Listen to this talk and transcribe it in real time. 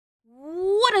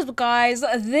What up, guys?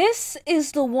 This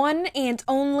is the one and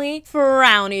only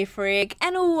SmileyFreak,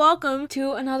 and welcome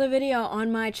to another video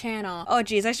on my channel. Oh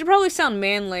geez, I should probably sound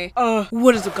manly.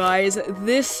 What is up, guys?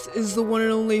 This is the one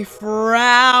and only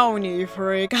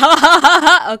SmileyFreak.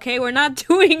 Okay, we're not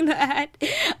doing that.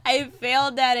 I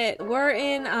failed at it. We're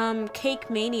in Cake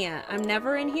Mania. I'm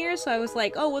never in here, so I was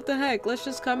like, oh, what the heck? Let's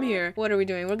just come here. What are we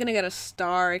doing? We're gonna get a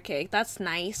star cake. That's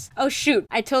nice. Oh shoot,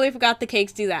 I totally forgot the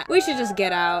cakes do that. We should just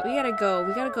get out. We gotta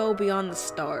go beyond the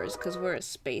stars because we're a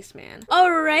spaceman.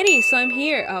 Alrighty, so I'm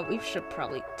here. Oh, we should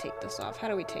probably take this off. How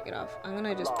do we take it off? I'm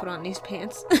gonna just put on these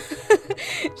pants.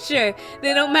 Sure,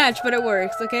 they don't match, but it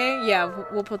works, okay? Yeah,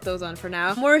 we'll put those on for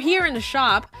now. We're here in the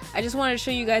shop. I just wanted to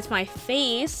show you guys my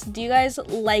face. Do you guys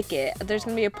like it? There's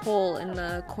gonna be a poll in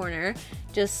the corner.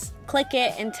 Just click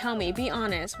it and tell me, be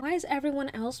honest. Why is everyone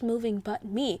else moving but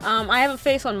me? I have a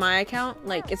face on my account,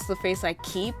 like it's the face I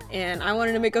keep, and I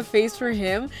wanted to make a face for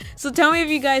him. So tell me if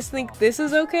you guys think this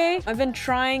is okay. I've been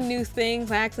trying new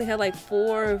things. I actually had like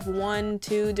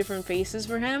 2 different faces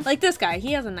for him. Like this guy,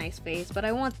 he has a nice face, but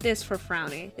I want this for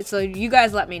Frowny. So you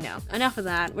guys let me know. Enough of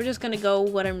that. We're just gonna go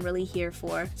what I'm really here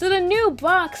for. So the new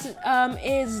box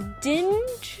is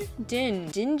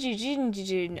Dingy.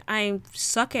 I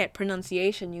suck at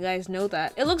pronunciation. You guys know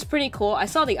that. It looks pretty cool. I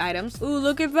saw the items. Ooh,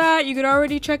 look at that. You could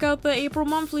already check out the April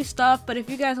monthly stuff, but if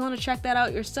you guys want to check that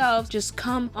out yourselves, just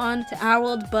come on to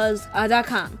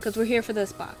ourworldbuzz.com because we're here for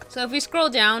this box. So if we scroll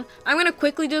down, I'm gonna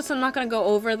quickly do this. I'm not gonna go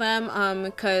over them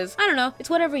because I don't know. It's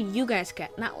whatever you guys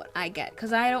get, not what I get,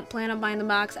 because I don't plan on buying the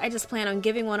box. I just plan on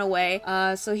giving one away.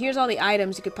 So here's all the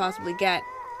items you could possibly get.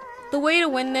 The way to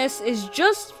win this is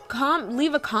just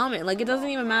leave a comment. Like, it doesn't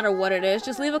even matter what it is.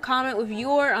 Just leave a comment with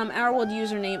your Ourworld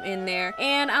username in there,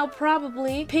 and I'll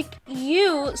probably pick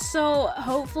you. So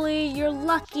hopefully you're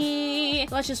lucky.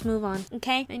 Let's just move on,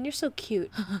 okay? And you're so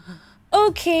cute.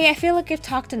 Okay, I feel like I've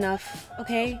talked enough,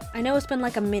 okay? I know it's been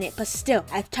like a minute, but still,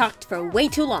 I've talked for way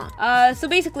too long. So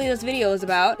basically this video is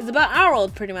about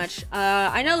Ourworld, pretty much.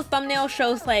 I know the thumbnail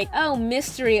shows like, oh,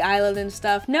 mystery island and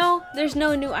stuff. No, there's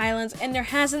no new islands, and there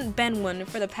hasn't been one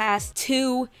for the past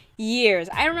 2 years.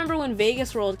 I remember when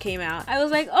Vegas World came out. I was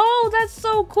like, oh, that's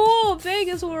so cool,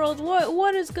 Vegas World.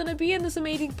 What is gonna be in this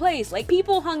amazing place? Like,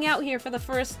 people hung out here for the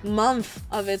first month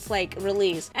of its like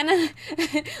release, and then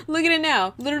look at it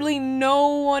now. Literally no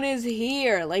one is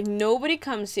here. Like, nobody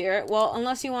comes here. Well,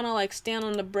 unless you want to like stand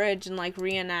on the bridge and like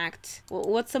reenact. Well,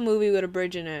 what's a movie with a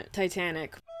bridge in it?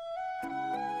 Titanic.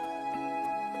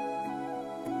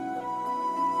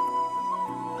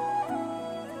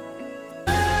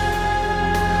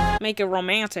 Make it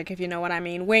romantic, if you know what I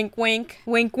mean. Wink, wink,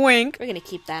 wink, wink. We're gonna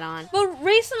keep that on. But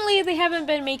recently, they haven't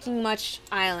been making much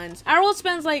islands. Ourworld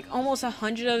spends like almost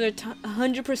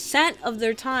 100% of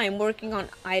their time working on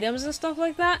items and stuff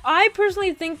like that. I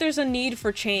personally think there's a need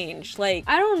for change. Like,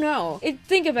 I don't know.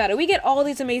 Think about it. We get all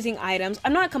these amazing items.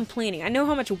 I'm not complaining. I know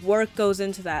how much work goes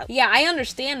into that. Yeah, I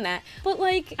understand that. But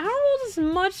like, Ourworld is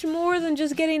much more than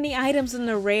just getting the items and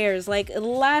the rares. Like, the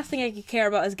last thing I could care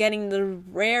about is getting the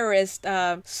rarest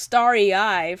starry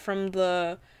eye from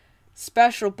the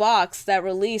special box that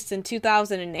released in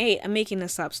 2008. I'm making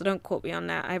this up, so don't quote me on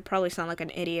that. I probably sound like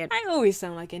an idiot. I always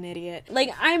sound like an idiot.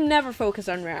 Like, I'm never focused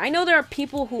on rare. I know there are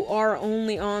people who are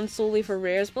only on solely for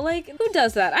rares, but like, who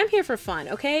does that? I'm here for fun,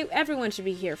 okay? Everyone should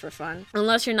be here for fun.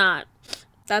 Unless you're not.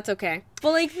 That's okay.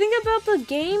 But like, think about the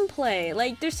gameplay.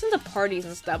 Like, there's tons of parties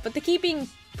and stuff, but they keep being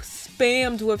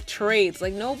spammed with trades.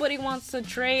 Like, nobody wants to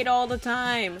trade all the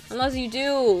time unless you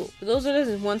do. Those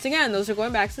are once again, those are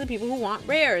going back to the people who want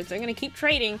rares. They're gonna keep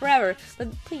trading forever.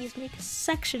 But please make a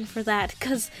section for that,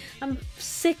 because I'm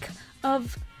sick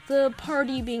of the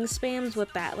party being spammed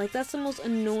with that. Like, that's the most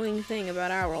annoying thing about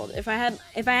Ourworld. If I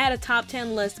had a top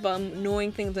 10 list about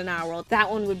annoying things in Ourworld, that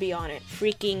one would be on it.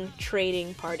 Freaking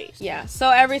trading parties. Yeah,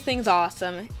 so everything's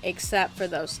awesome except for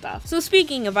those stuff. So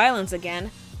speaking of islands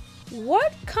again,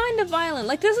 what kind of island?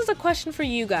 Like, this is a question for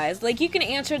you guys. Like, you can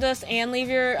answer this and leave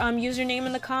your username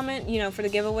in the comment, you know, for the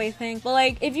giveaway thing. But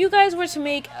like, if you guys were to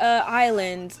make a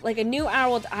island, like a new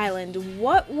Ourworld island,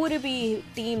 what would it be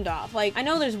themed off? Like, I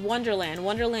know there's Wonderland.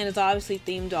 Wonderland is obviously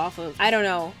themed off of, I don't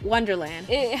know, Wonderland.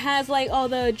 It has like all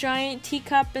the giant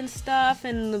teacup and stuff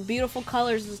and the beautiful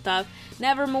colors and stuff.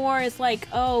 Nevermore is like,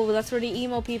 oh, that's where the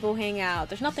emo people hang out.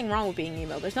 There's nothing wrong with being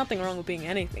emo. There's nothing wrong with being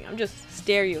anything. I'm just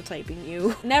stereotyping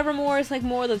you. Nevermore more is like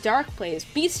more the dark place.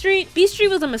 Beat Street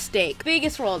was a mistake.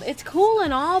 Biggest World, it's cool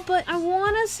and all, but I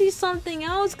want to see something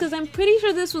else because I'm pretty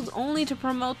sure this was only to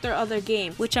promote their other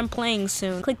game, which I'm playing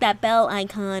soon. Click that bell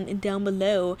icon down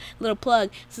below. Little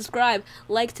plug. Subscribe.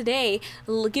 Like today.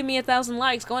 Give me 1,000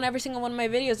 likes. Go on every single one of my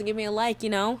videos and give me a like, you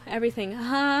know? Everything.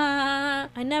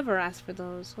 I never asked for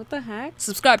those. What the heck?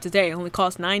 Subscribe today. Only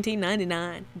costs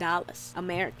 $19.99.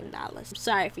 American dollars. I'm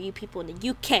sorry for you people in the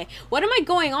UK. What am I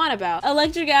going on about?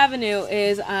 Electric Avenue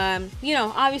is, you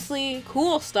know, obviously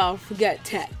cool stuff. We got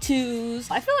tattoos.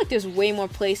 I feel like there's way more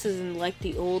places in like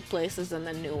the old places than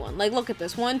the new one. Like, look at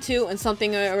this. 1, 2, and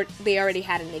something they already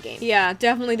had in the game. Yeah,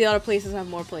 definitely the other places have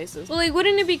more places. But like,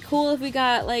 wouldn't it be cool if we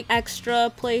got like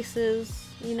extra places?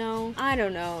 You know? I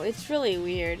don't know. It's really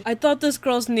weird. I thought this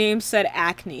girl's name said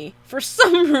acne for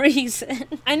some reason.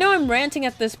 I know I'm ranting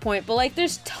at this point, but like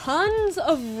there's tons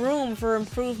of room for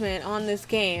improvement on this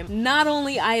game. Not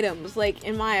only items, like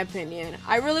in my opinion.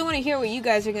 I really want to hear what you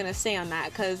guys are gonna say on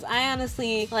that because I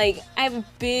honestly, like, I have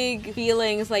big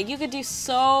feelings. Like, you could do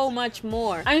so much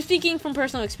more. I'm speaking from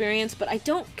personal experience, but I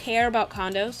don't care about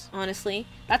condos, honestly.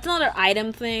 That's another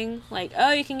item thing. Like,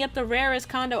 oh, you can get the rarest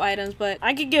condo items, but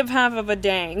I could give half of a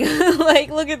dang. Like,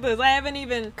 look at this. I haven't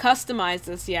even customized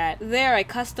this yet. There, I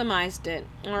customized it.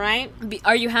 Alright?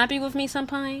 Are you happy with me,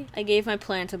 senpai? I gave my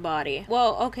plant a body.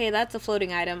 Well, okay, that's a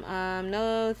floating item.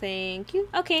 No, thank you.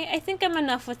 Okay, I think I'm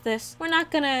enough with this. We're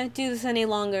not gonna do this any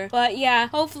longer. But yeah,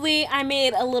 hopefully I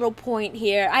made a little point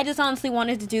here. I just honestly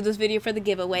wanted to do this video for the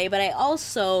giveaway, but I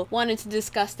also wanted to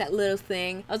discuss that little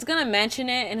thing. I was gonna mention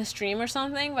it in a stream or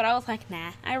something, but I was like,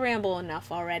 nah, I ramble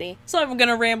enough already. So I'm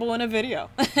gonna ramble in a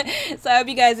video. So I hope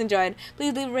you guys enjoyed.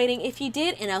 Please leave a rating if you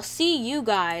did, and I'll see you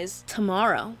guys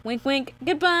tomorrow. Wink, wink.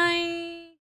 Goodbye.